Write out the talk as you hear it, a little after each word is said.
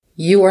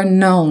You are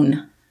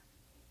known,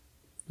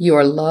 you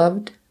are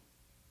loved,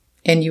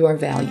 and you are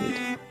valued.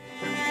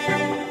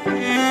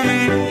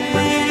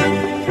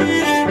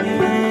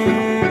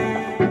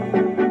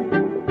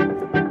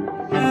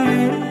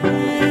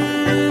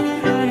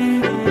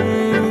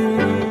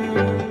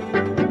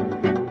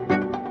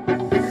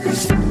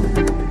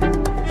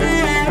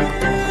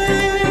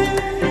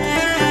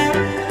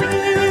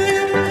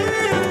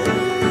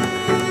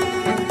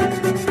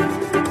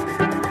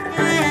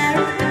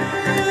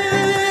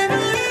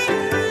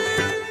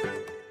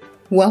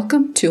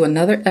 Welcome to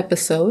another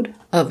episode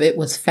of It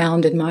Was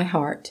Found in My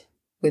Heart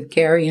with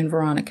Gary and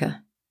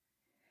Veronica.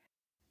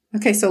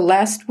 Okay, so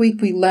last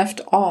week we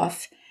left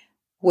off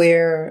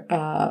where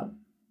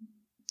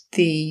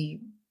the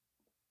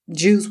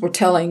Jews were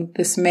telling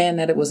this man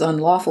that it was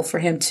unlawful for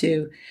him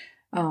to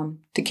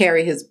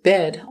carry his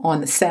bed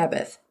on the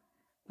Sabbath.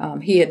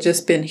 He had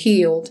just been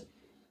healed,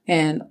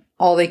 and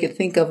all they could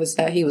think of is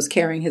that he was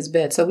carrying his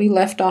bed. So we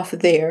left off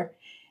there,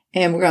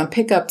 and we're going to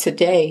pick up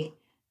today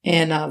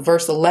in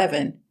verse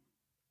 11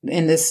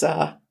 in this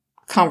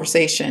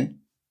conversation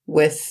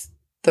with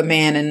the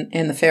man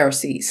and the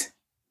Pharisees.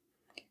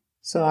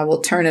 So I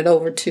will turn it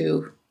over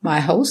to my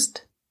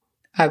host.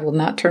 I will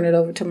not turn it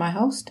over to my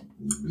host.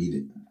 Read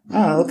it.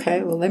 Oh,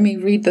 okay. Well, let me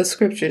read the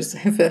scriptures.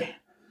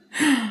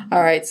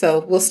 All right.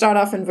 So we'll start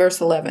off in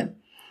verse 11.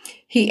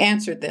 He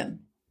answered them,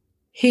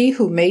 "He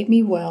who made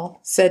me well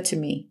said to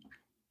me,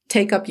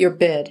 'Take up your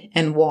bed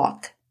and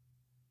walk.'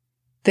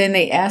 Then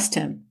they asked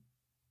him,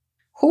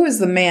 'Who is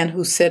the man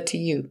who said to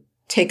you,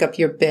 take up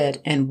your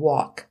bed and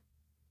walk?'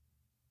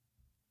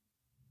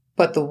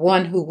 But the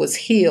one who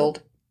was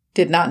healed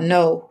did not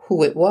know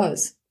who it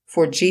was,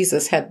 for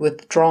Jesus had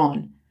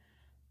withdrawn,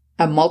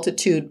 a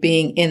multitude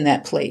being in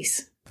that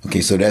place."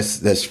 Okay, so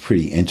that's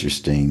pretty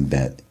interesting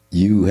that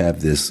you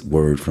have this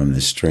word from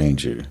this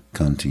stranger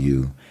come to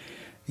you.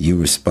 You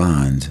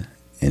respond,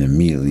 and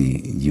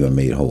immediately you are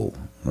made whole,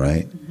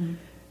 right? Mm-hmm.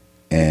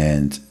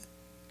 And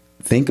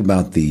think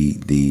about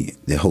the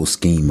whole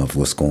scheme of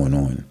what's going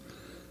on.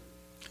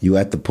 You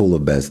at the pool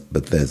of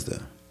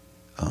Bethesda.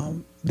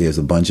 There's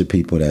a bunch of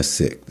people that's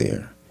sick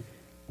there.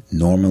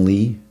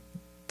 Normally,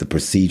 the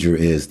procedure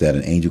is that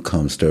an angel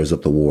comes, stirs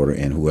up the water,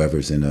 and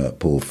whoever's in the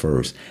pool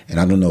first. And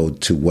I don't know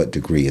to what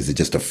degree. Is it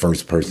just the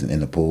first person in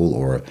the pool,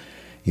 or,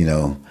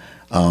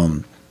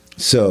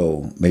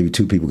 so maybe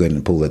two people get in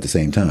the pool at the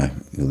same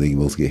time. They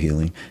both get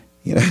healing.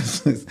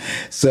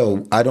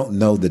 So I don't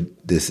know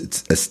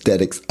this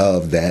aesthetics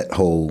of that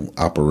whole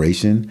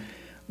operation,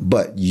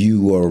 but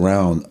you are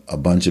around a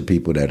bunch of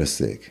people that are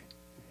sick.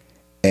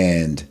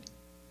 And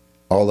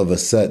all of a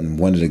sudden,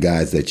 one of the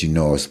guys that you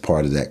know as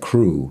part of that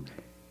crew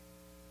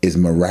is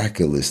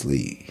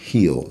miraculously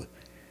healed.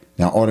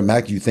 Now,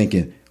 automatically you're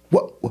thinking,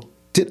 what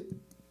did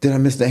I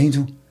miss the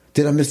angel?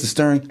 Did I miss the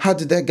stirring? How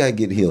did that guy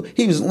get healed?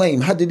 He was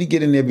lame. How did he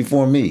get in there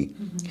before me?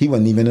 Mm-hmm. He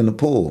wasn't even in the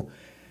pool.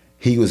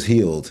 He was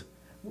healed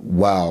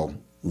while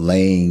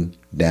laying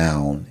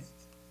down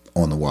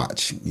on the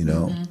watch,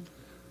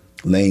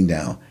 laying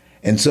down.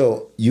 And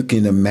so you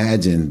can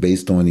imagine,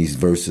 based on these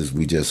verses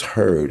we just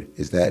heard,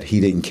 is that he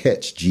didn't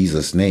catch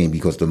Jesus' name,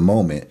 because the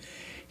moment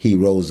he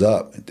rose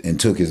up and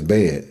took his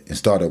bed and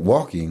started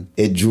walking,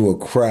 it drew a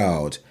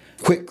crowd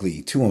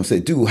quickly to him.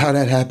 Said, "Dude, how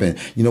that happened?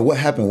 What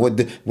happened? What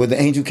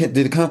the angel did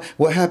it come?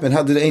 What happened?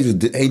 How did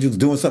the angels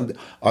doing something?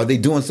 Are they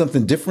doing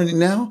something different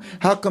now?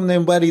 How come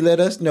nobody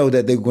let us know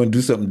that they were going to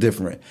do something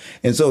different?"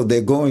 And so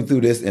they're going through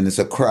this, and it's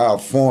a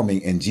crowd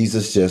forming, and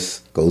Jesus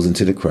just goes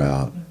into the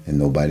crowd, and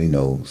nobody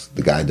knows.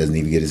 The guy doesn't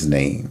even get his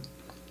name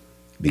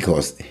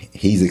because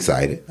he's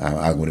excited.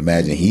 I would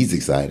imagine he's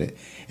excited,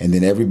 and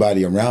then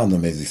everybody around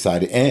him is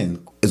excited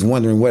and is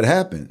wondering what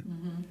happened.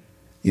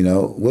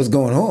 Mm-hmm. What's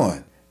going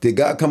on? Did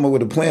God come up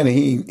with a plan and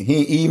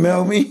he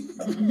emailed me?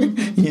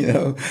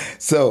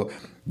 So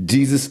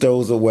Jesus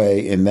stows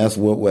away, and that's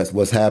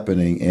what's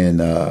happening in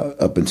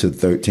up until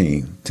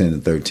 10 to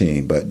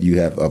 13. But you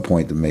have a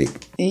point to make.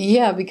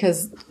 Yeah,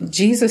 because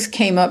Jesus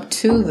came up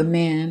to the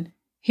man.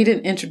 He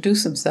didn't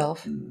introduce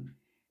himself.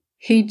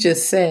 He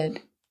just said,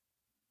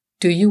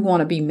 "Do you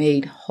want to be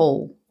made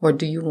whole, or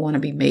do you want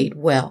to be made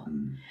well?"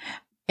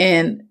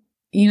 And,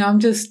 I'm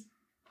just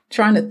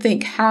trying to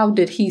think, how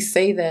did he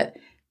say that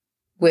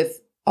with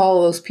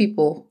all those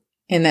people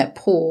in that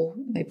pool?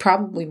 They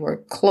probably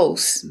were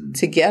close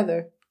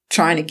together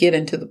trying to get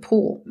into the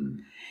pool.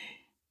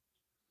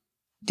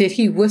 Did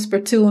he whisper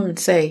to him and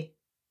say,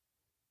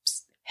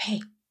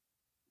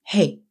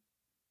 hey,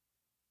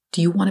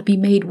 do you want to be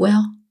made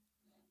well?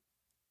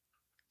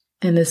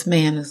 And this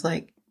man is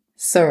like,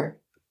 "Sir,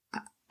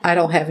 I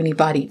don't have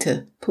anybody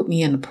to put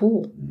me in the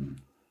pool.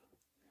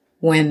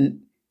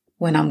 When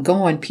I'm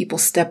going, people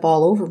step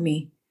all over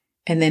me.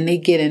 And then they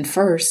get in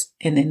first,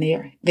 and then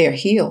they're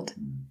healed."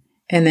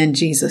 And then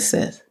Jesus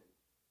says,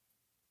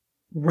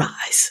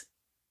 "Rise,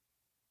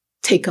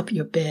 take up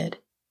your bed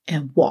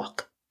and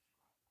walk,"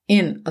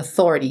 in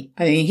authority.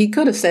 I mean, he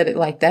could have said it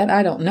like that.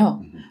 I don't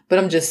know. But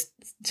I'm just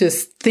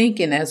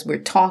thinking as we're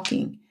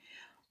talking,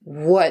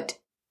 what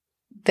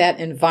that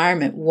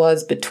environment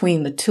was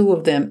between the two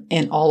of them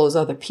and all those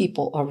other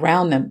people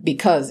around them.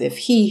 Because if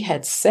he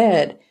had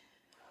said,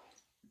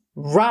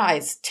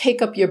 rise,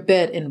 take up your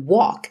bed and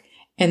walk,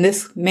 and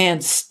this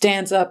man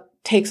stands up,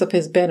 takes up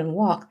his bed and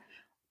walk,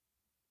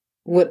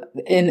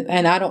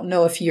 and I don't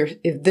know if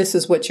this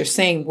is what you're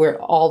saying, where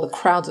all the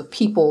crowds of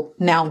people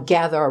now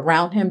gather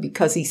around him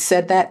because he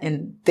said that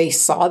and they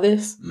saw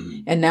this,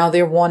 and now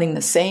they're wanting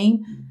the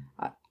same.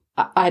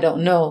 I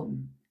don't know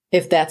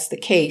if that's the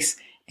case.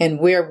 And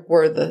where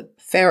were the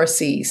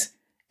Pharisees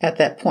at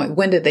that point?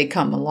 When did they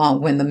come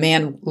along? When the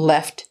man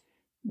left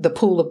the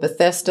pool of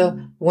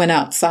Bethesda, went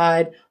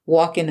outside,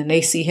 walking, and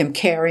they see him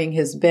carrying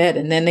his bed,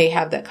 and then they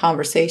have that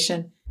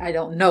conversation? I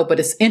don't know, but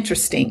it's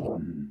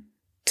interesting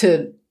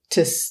to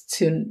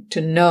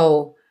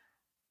know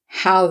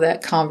how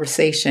that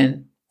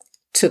conversation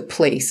took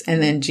place.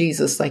 And then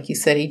Jesus, like you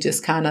said, he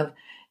just kind of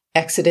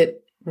exited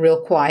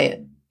real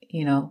quiet,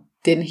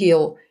 didn't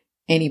heal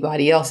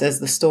anybody else, as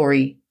the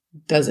story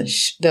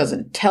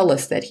doesn't tell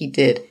us that he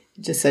did.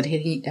 It just said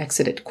he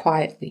exited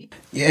quietly.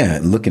 Yeah,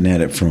 looking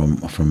at it from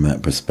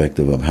that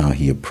perspective of how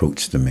he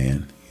approached the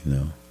man,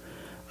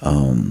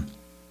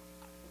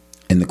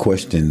 and the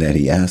question that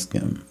he asked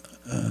him,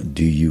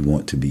 do you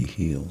want to be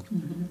healed?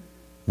 Mm-hmm.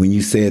 When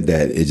you said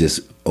that, it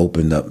just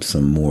opened up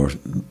some more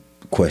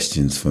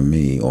questions for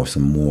me, or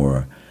some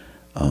more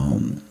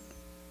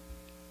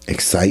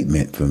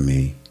excitement for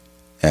me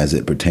as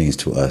it pertains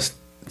to us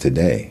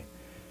today.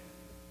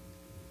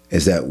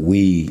 Is that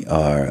we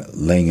are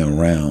laying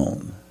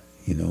around,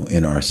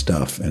 in our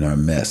stuff, in our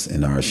mess,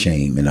 in our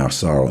shame, in our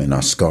sorrow, in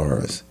our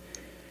scars.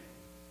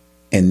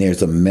 And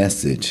there's a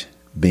message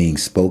being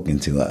spoken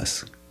to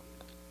us.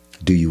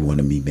 Do you want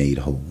to be made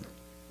whole?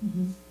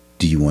 Mm-hmm.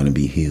 Do you want to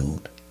be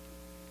healed?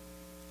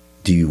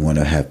 Do you want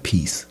to have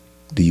peace?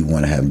 Do you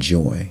want to have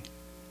joy?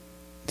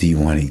 Do you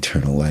want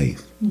eternal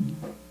life?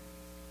 Mm-hmm.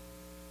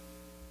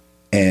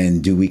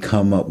 And do we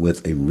come up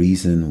with a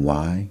reason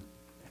why?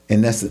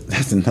 And that's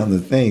another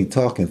thing,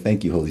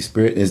 thank you, Holy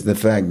Spirit, is the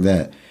fact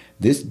that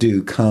this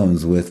dude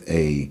comes with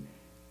an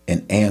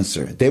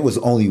answer. There was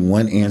only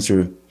one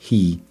answer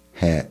he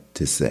had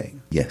to say,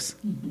 yes.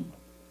 Mm-hmm.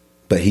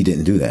 But he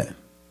didn't do that.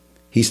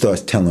 He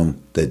starts telling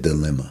him the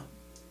dilemma.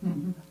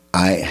 Mm-hmm.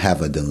 I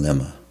have a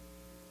dilemma.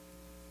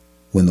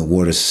 When the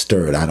water's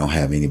stirred, I don't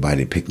have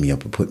anybody to pick me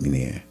up or put me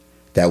there.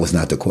 That was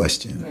not the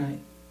question. Right.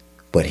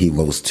 But he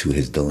goes to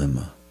his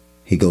dilemma.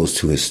 He goes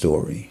to his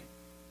story.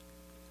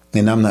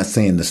 And I'm not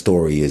saying the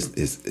story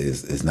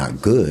is not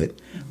good,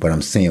 but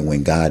I'm saying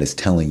when God is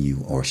telling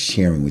you or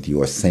sharing with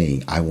you or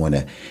saying,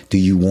 do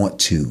you want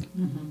to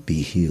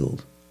be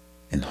healed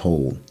and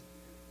whole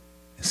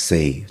and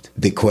saved?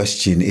 The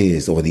question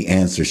is, or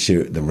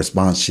the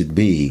response should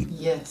be,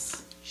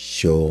 yes.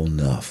 Sure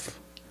enough.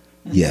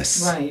 And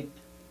yes. Right.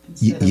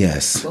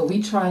 Yes. Well,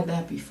 we tried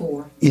that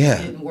before. Yeah.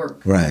 It didn't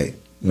work. Right.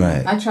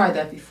 Right. I tried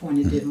that before and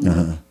it didn't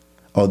work.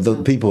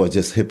 Although people are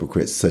just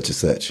hypocrites, such and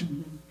such.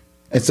 Mm-hmm.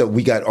 And so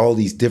we got all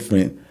these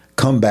different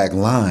comeback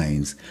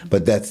lines,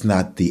 but that's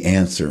not the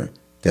answer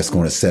that's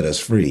going to set us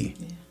free.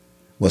 Yeah.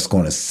 What's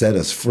going to set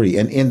us free?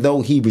 And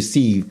though he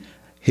received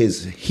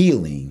his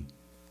healing,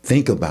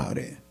 think about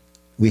it.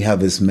 We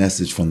have this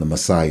message from the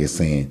Messiah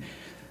saying,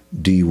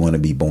 do you want to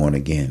be born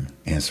again?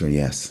 Answer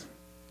yes.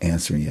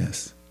 Answer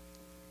yes.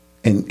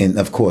 And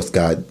of course,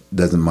 God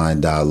doesn't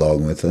mind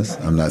dialoguing with us.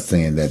 I'm not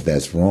saying that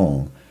that's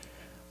wrong.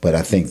 But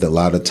I think that a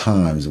lot of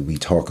times we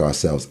talk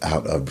ourselves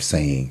out of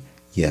saying,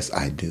 yes,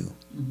 I do.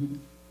 Mm-hmm.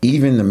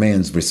 Even the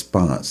man's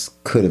response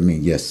could have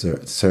meant, yes,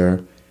 sir.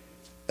 Sir,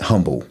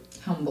 humble.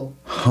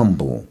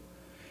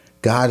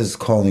 God is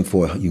calling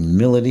for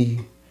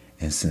humility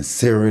and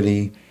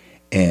sincerity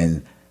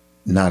and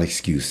not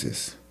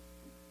excuses.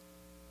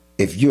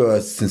 If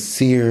you're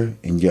sincere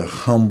and you're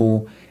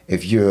humble,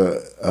 if you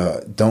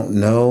don't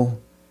know,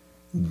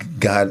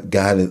 God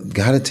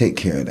to take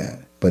care of that.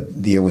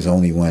 But there was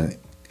only one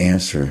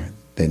answer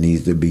that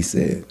needs to be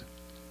said.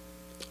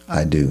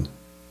 I do.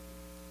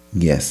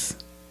 Yes,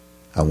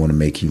 I want to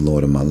make you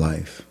Lord of my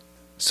life.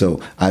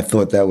 So I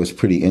thought that was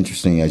pretty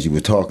interesting. As you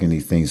were talking,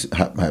 these things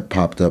had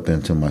popped up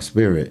into my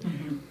spirit.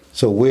 Mm-hmm.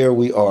 So where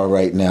we are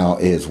right now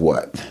is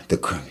what?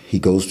 He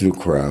goes through the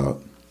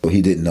crowd.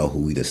 He didn't know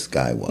who this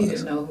guy was. He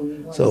didn't know who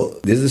he was. So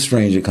there's a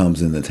stranger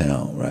comes into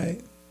town,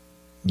 right?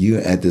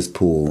 You're at this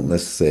pool,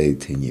 let's say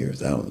 10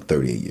 years,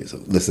 38 years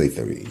old. Let's say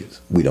 38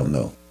 years. We don't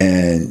know.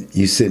 And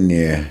you're sitting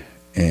there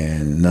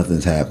and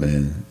nothing's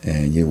happening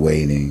and you're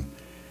waiting.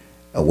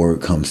 A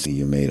word comes to you,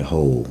 you're made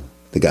whole.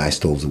 The guy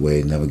stoves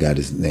away, never got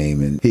his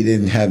name, and he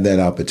didn't have that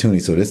opportunity,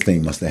 so this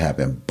thing must have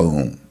happened.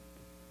 Boom.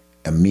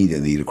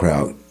 Immediately the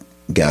crowd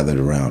gathered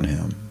around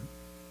him,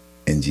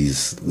 and Jesus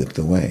slipped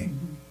away.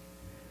 Mm-hmm.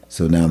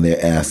 So now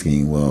they're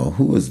asking, well,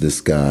 who is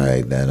this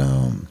guy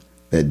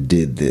that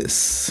did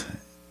this?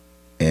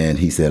 And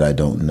he said, I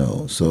don't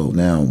know. So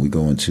now we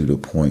go into the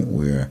point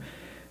where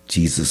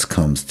Jesus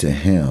comes to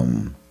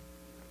him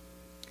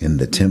in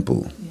the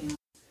temple.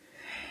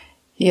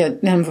 Yeah,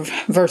 number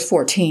verse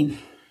 14.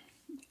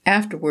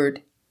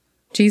 Afterward,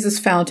 Jesus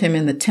found him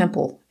in the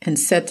temple and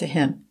said to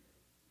him,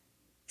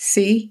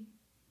 See,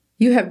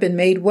 you have been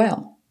made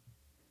well.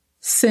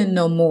 Sin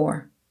no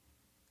more,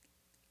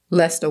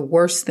 lest a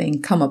worse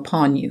thing come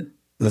upon you.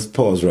 Let's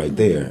pause right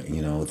there.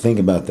 Think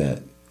about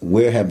that.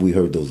 Where have we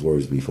heard those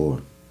words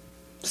before?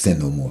 Sin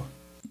no more.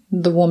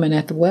 The woman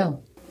at the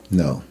well.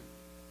 No.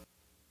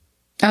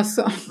 I'm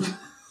sorry.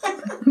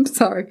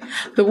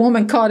 The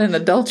woman caught in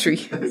adultery.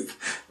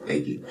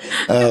 Thank you.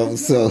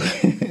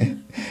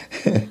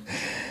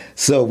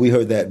 So we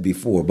heard that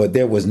before, but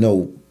there was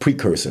no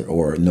precursor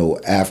or no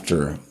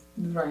after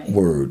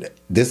word.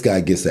 This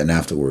guy gets an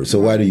afterword. So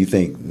why do you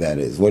think that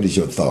is? What is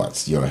your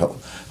thoughts, your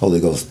Holy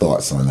Ghost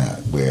thoughts on that,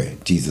 where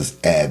Jesus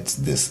adds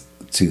this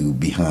to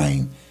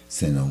behind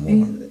sin no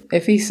more?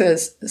 If he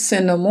says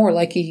sin no more,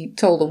 like he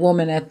told the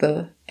woman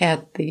the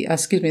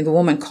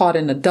woman caught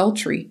in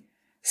adultery,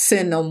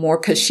 sin no more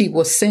because she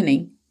was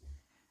sinning.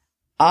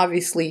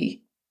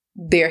 Obviously,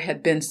 there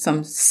had been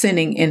some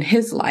sinning in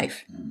his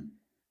life.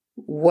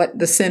 What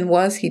the sin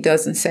was, he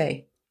doesn't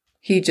say.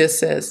 He just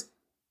says,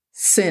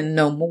 sin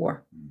no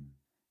more,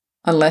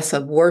 unless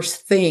a worse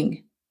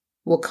thing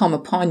will come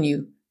upon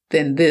you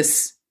than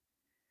this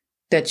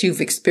that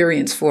you've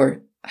experienced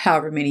for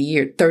however many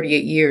years,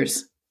 38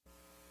 years.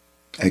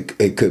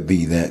 It could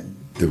be that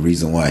the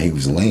reason why he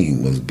was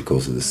lame was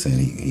because of the sin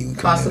he committed.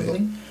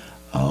 Possibly.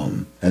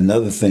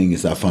 Another thing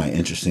is I find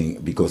interesting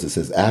because it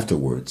says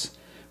afterwards.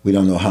 We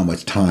don't know how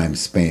much time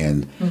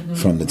spanned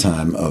from the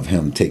time of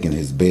him taking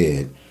his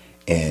bed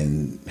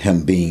and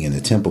him being in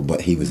the temple,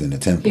 but he was in the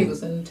temple. He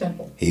was in the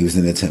temple. He was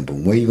in the temple.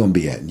 Where are you going to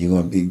be at? You're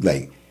going to be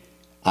like,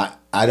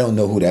 I don't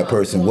know who that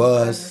person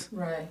was.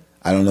 Right.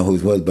 I don't know who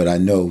he was, but I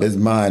know his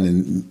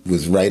mind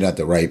was right at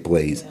the right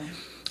place. Yeah.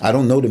 I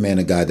don't know the man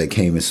of God that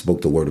came and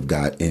spoke the word of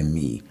God in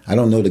me. I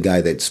don't know the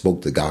guy that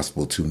spoke the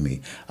gospel to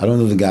me. I don't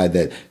know the guy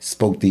that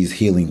spoke these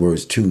healing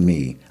words to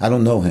me. I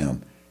don't know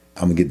him.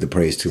 I'm going to get the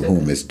praise to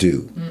whom it's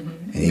due.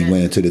 And he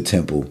went into the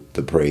temple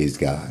to praise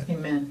God.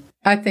 Amen.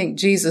 I think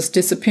Jesus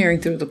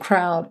disappearing through the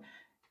crowd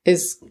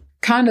is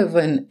kind of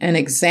an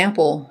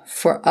example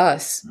for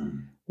us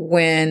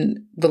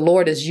when the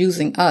Lord is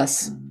using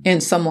us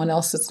in someone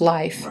else's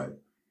life. Right.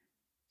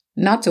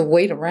 Not to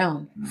wait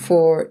around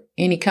for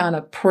any kind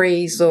of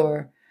praise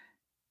or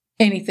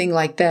anything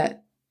like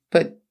that,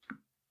 but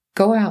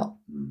go out,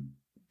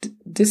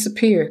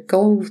 disappear,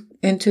 go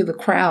into the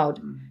crowd.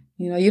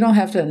 You don't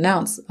have to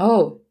announce,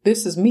 oh,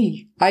 this is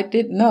me. I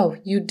didn't know.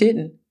 You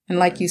didn't. And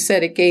like you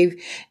said, it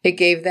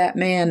gave that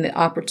man the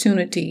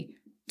opportunity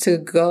to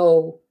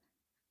go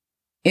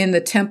in the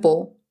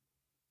temple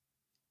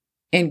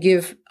and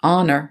give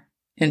honor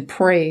and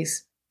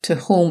praise to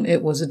whom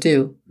it was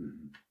due.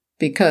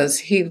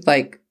 Because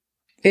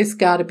it's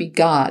got to be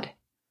God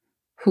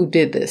who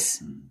did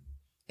this.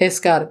 It's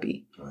got to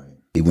be.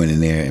 He went in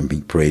there and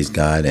he praised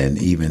God.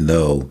 And even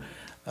though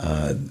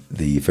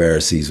the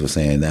Pharisees were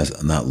saying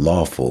that's not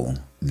lawful,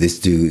 this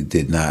dude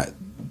did not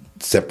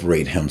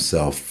separate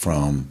himself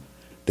from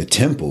the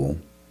temple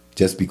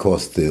just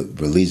because the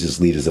religious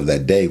leaders of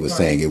that day were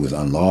saying it was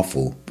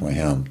unlawful for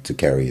him to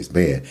carry his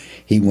bed.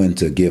 He went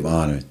to give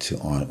honor to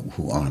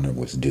who honor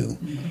was due.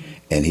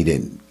 And he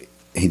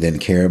didn't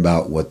care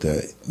about what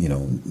not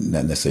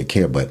necessarily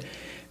care, but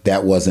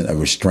that wasn't a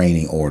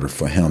restraining order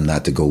for him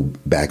not to go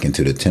back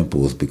into the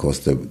temples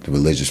because the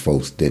religious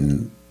folks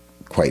didn't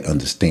quite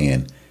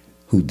understand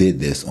who did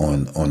this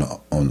on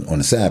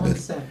the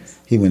Sabbath.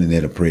 He went in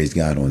there to praise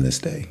God on this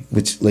day,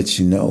 which lets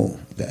you know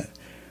that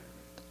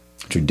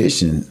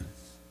tradition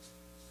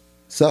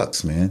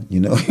sucks, man.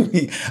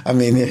 I'm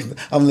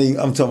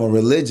talking about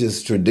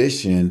religious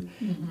tradition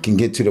can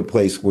get to the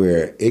place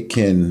where it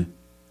can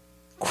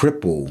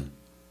cripple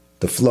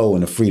the flow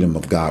and the freedom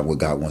of God, what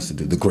God wants to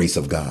do, the grace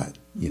of God,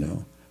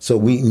 So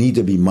we need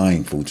to be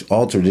mindful.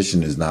 All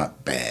tradition is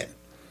not bad,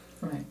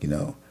 right.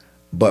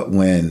 But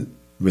when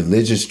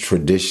religious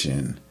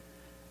tradition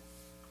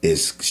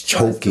is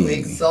choking to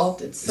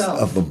exalt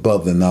itself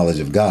above the knowledge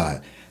of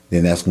God,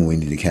 then that's when we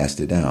need to cast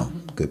it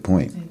down. Good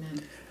point.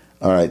 Amen.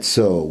 All right,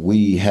 so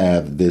we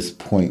have this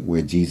point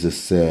where Jesus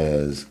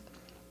says,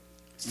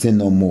 sin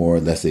no more,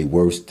 lest a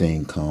worse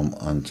thing come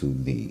unto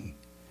thee.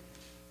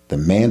 The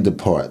man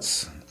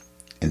departs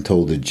and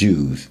told the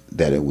Jews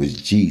that it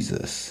was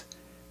Jesus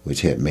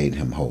which had made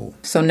him whole.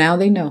 So now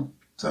they know.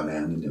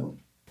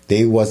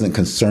 They wasn't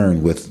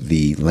concerned with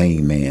the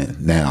lame man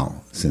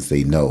now, since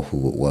they know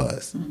who it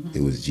was.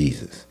 It was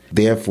Jesus.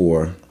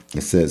 Therefore,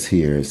 it says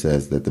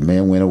that the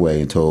man went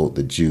away and told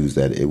the Jews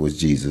that it was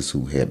Jesus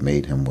who had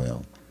made him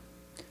well.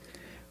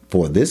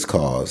 For this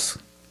cause,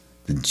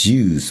 the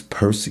Jews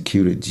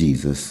persecuted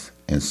Jesus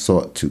and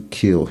sought to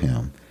kill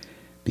him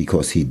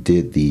because he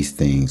did these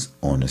things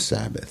on the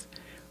Sabbath.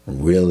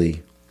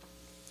 Really?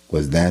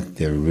 Was that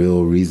the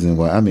real reason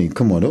why?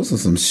 Come on, those are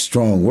some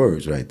strong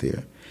words right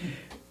there.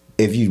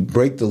 If you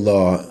break the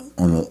law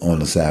on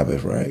the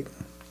Sabbath, right?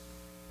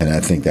 And I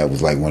think that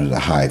was like one of the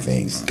high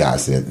things. God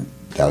said,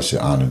 thou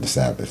shalt honor the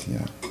Sabbath,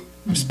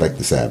 respect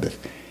the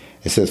Sabbath.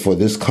 It says, for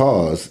this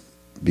cause,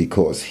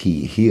 because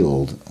he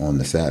healed on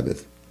the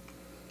Sabbath,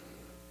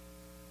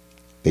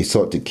 they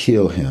sought to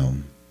kill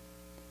him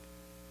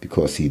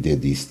because he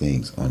did these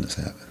things on the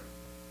Sabbath.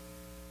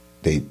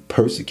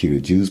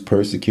 Jews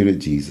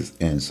persecuted Jesus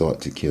and sought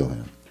to kill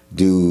him.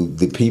 Do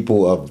the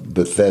people of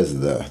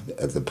Bethesda,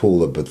 at the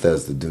pool of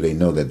Bethesda, do they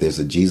know that there's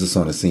a Jesus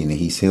on the scene and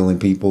he's healing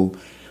people?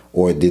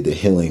 Or did the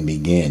healing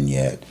begin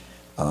yet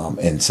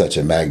in such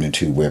a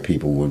magnitude where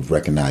people were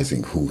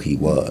recognizing who he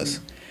was?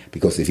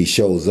 Because if he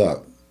shows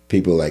up,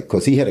 people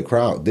because he had a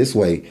crowd. This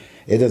way,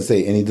 it doesn't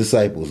say any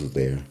disciples was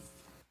there.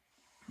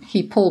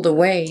 He pulled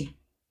away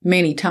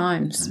many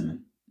times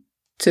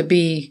to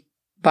be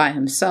by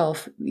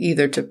himself,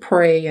 either to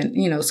pray,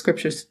 and,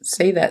 scriptures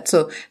say that.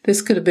 So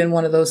this could have been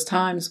one of those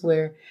times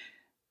where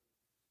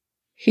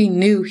he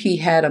knew he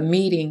had a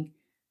meeting,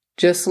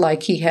 just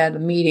like he had a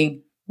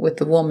meeting with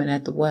the woman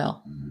at the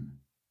well.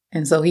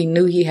 And so he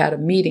knew he had a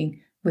meeting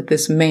with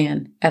this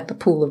man at the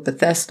pool of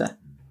Bethesda.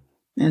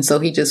 And so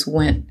he just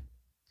went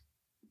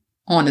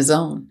on his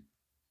own.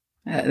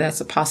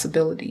 That's a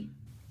possibility.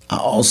 I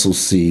also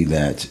see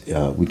that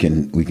we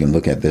can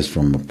look at this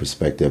from a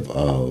perspective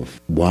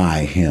of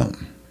why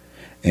him.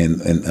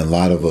 And a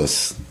lot of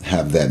us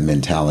have that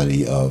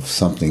mentality of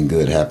something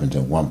good happened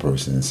to one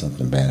person and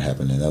something bad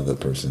happened to another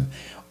person.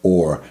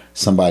 Or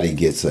somebody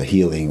gets a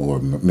healing or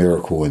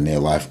miracle in their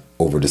life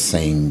over the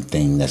same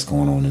thing that's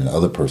going on in the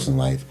other person's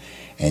life.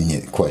 And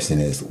the question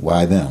is,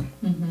 why them?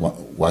 Mm-hmm.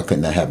 Why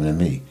couldn't that happen to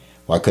me?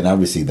 Why couldn't I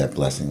receive that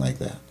blessing like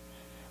that?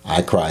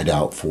 I cried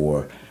out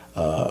for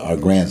our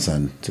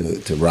grandson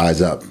to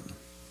rise up.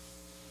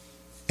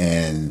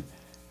 And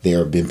there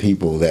have been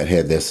people that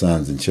had their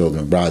sons and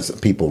children rise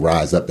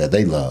up that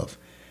they love.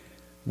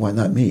 Why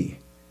not me?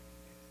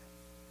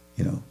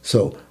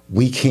 So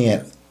we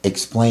can't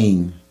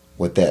explain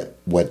what that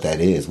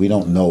is. We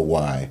don't know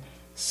why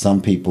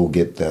some people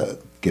get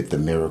the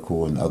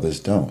miracle and others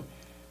don't.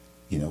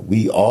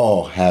 We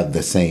all have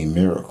the same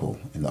miracle,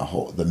 and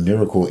the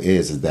miracle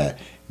is that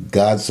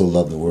God so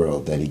loved the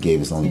world that he gave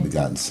his only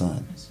begotten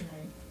son. That's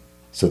right.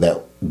 So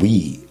that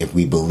we, if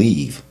we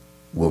believe,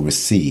 will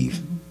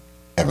receive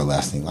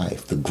everlasting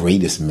life. The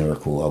greatest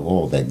miracle of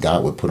all, that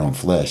God would put on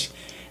flesh,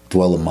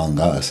 dwell among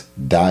us,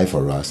 die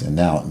for us, and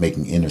now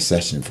making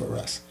intercession for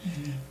us.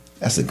 Mm-hmm.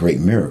 That's a great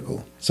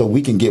miracle. So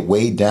we can get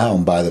weighed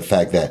down by the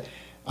fact that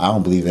I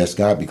don't believe that's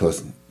God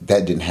because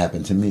that didn't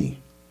happen to me.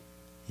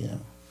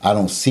 I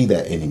don't see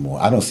that anymore.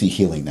 I don't see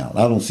healing now.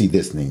 I don't see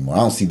this anymore. I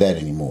don't see that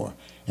anymore.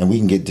 And we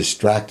can get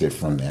distracted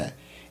from that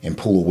and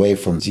pull away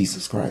from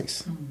Jesus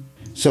Christ.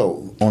 Mm-hmm.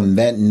 So on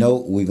that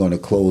note, we're going to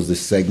close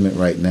this segment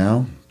right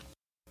now.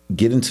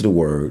 Get into the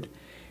Word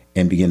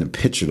and begin to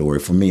picture the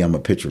Word. For me, I'm a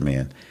picture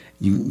man.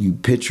 You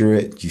picture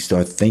it, you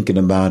start thinking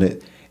about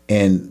it,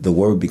 and the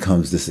Word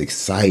becomes this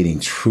exciting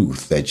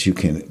truth that you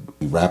can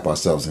wrap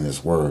ourselves in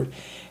this Word,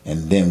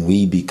 and then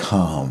we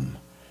become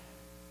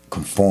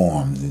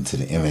conformed into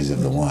the image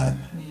of the one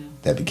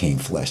that became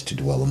flesh to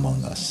dwell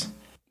among us.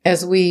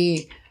 As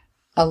we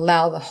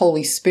allow the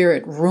Holy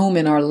Spirit room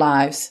in our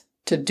lives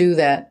to do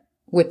that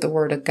with the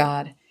Word of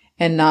God,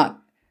 and not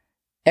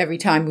every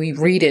time we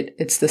read it,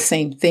 it's the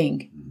same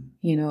thing,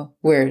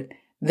 where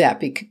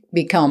that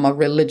become a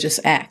religious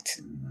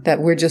act,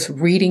 that we're just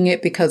reading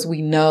it because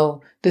we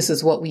know this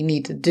is what we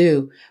need to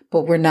do,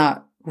 but we're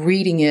not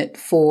reading it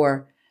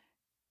for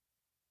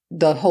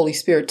the Holy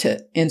Spirit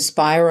to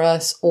inspire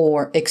us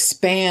or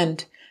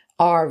expand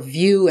our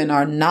view and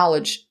our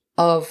knowledge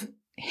of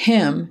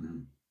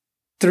him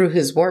through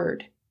his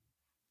word.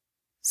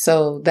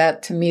 So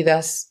that, to me,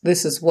 this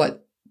is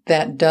what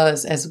that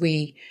does as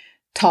we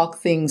talk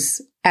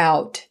things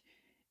out.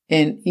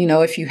 And,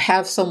 if you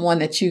have someone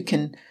that you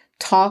can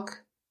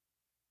talk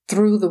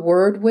through the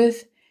word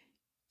with,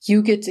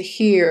 you get to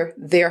hear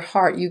their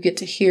heart. You get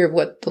to hear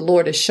what the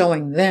Lord is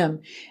showing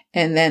them.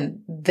 And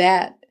then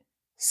that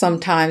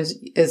sometimes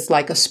is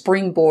like a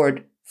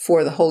springboard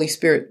for the Holy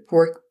Spirit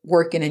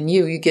working in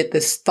you. You get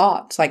this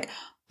thought. It's like,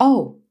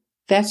 oh,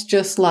 that's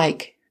just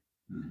like,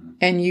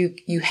 and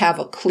you have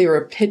a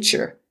clearer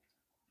picture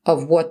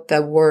of what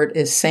the word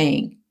is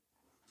saying.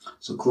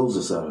 So close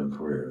us out in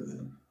prayer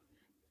then.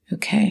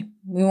 Okay.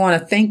 We want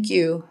to thank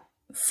you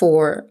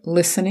for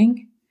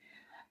listening.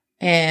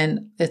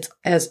 And it's,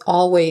 as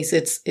always,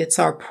 it's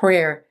our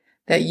prayer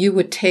that you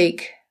would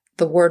take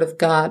the word of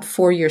God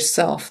for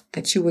yourself,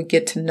 that you would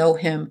get to know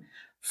him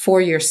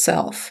for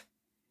yourself,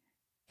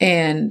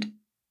 and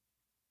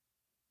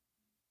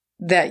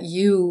that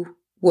you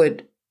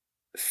would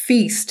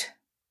feast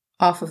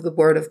off of the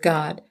word of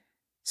God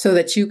so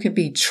that you can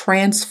be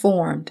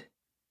transformed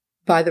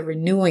by the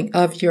renewing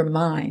of your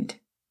mind,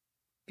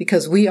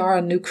 because we are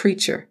a new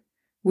creature.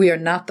 We are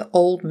not the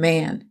old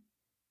man.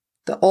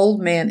 The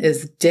old man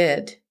is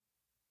dead.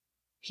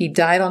 He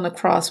died on the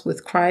cross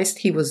with Christ.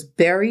 He was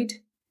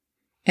buried.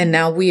 And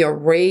now we are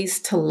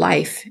raised to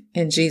life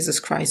in Jesus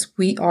Christ.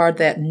 We are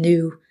that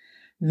new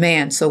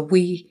man. So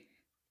we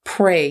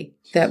pray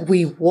that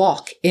we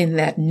walk in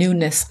that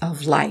newness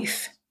of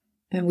life.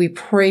 And we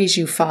praise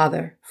you,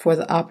 Father, for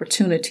the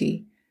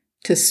opportunity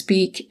to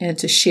speak and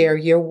to share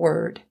your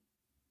word.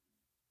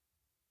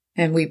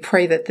 And we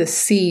pray that this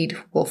seed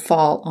will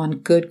fall on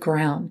good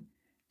ground,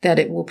 that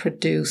it will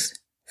produce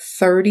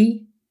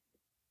 30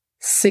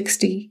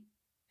 60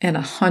 and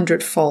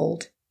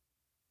 100-fold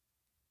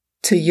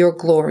to your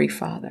glory,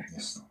 Father.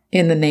 Yes, Lord.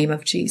 In the name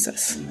of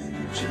Jesus. In the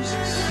name of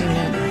Jesus.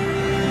 Amen.